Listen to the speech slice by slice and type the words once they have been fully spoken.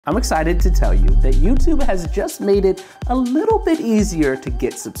I'm excited to tell you that YouTube has just made it a little bit easier to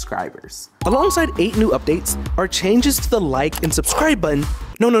get subscribers. Alongside 8 new updates are changes to the like and subscribe button.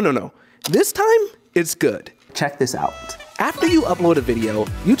 No. This time, it's good. Check this out. After you upload a video,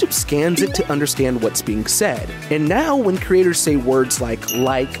 YouTube scans it to understand what's being said. And now when creators say words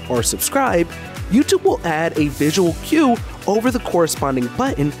like or subscribe, YouTube will add a visual cue over the corresponding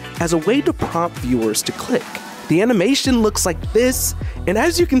button as a way to prompt viewers to click. The animation looks like this, and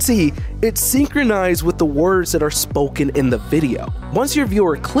as you can see, it's synchronized with the words that are spoken in the video. Once your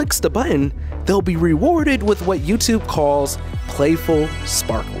viewer clicks the button, they'll be rewarded with what YouTube calls playful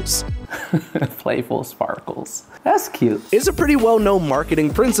sparkles. Playful sparkles. That's cute. It's a pretty well-known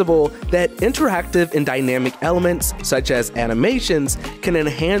marketing principle that interactive and dynamic elements, such as animations, can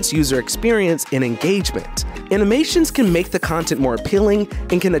enhance user experience and engagement. Animations can make the content more appealing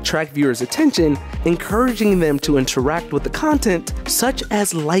and can attract viewers' attention, encouraging them to interact with the content, such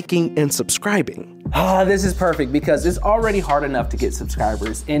as liking and subscribing. This is perfect because it's already hard enough to get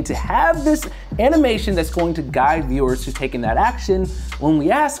subscribers, and to have this animation that's going to guide viewers to taking that action when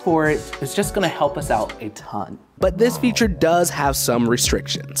we ask for it is just going to help us out a ton. But this feature does have some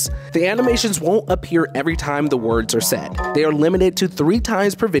restrictions. The animations won't appear every time the words are said. They are limited to 3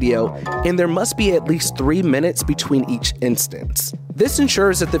 times per video, and there must be at least 3 minutes between each instance. This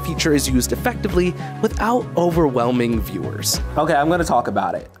ensures that the feature is used effectively without overwhelming viewers. Okay, I'm gonna talk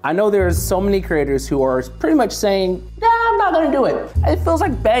about it. I know there's so many creators who are pretty much saying, nah, I'm not gonna do it. It feels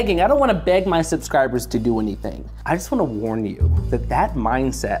like begging. I don't wanna beg my subscribers to do anything. I just wanna warn you that that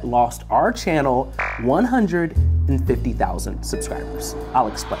mindset lost our channel 150,000 subscribers. I'll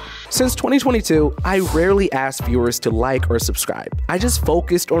explain. Since 2022, I rarely asked viewers to like or subscribe. I just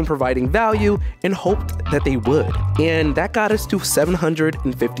focused on providing value and hoped that they would. And that got us to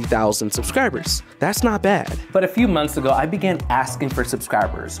 750,000 subscribers. That's not bad. But a few months ago, I began asking for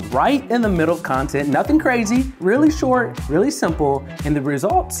subscribers right in the middle of content. Nothing crazy, really short, really simple, and the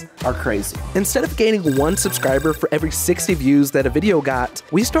results are crazy. Instead of gaining 1 subscriber for every 60 views that a video got,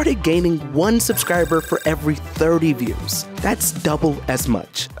 we started gaining 1 subscriber for every 30 views. That's double as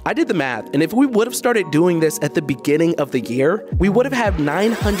much. I did the math, and if we would have started doing this at the beginning of the year, we would have had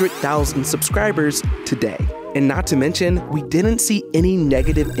 900,000 subscribers today. And not to mention, we didn't see any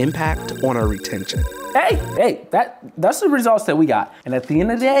negative impact on our retention. Hey, that's the results that we got. And at the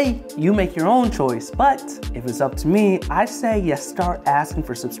end of the day, you make your own choice. But if it's up to me, I say you start asking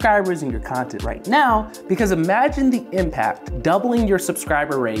for subscribers in your content right now, because imagine the impact doubling your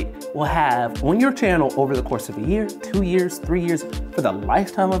subscriber rate will have on your channel over the course of a year, 2 years, 3 years, for the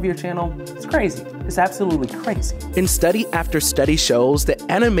lifetime of your channel. It's crazy. It's absolutely crazy. And study after study shows that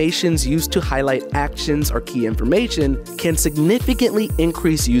animations used to highlight actions or key information can significantly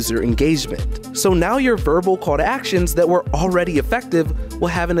increase user engagement. So now your verbal call to actions that were already effective will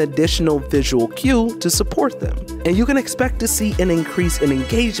have an additional visual cue to support them. And you can expect to see an increase in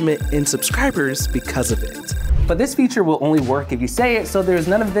engagement and subscribers because of it. But this feature will only work if you say it, so there's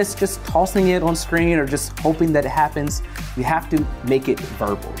none of this just tossing it on screen or just hoping that it happens. You have to make it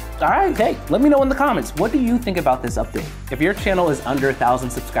verbal. All right, hey, let me know in the comments, what do you think about this update? If your channel is under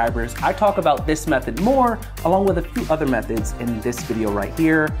 1,000 subscribers, I talk about this method more, along with a few other methods in this video right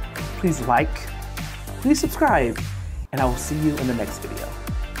here. Please like, please subscribe, and I will see you in the next video.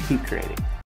 Keep creating.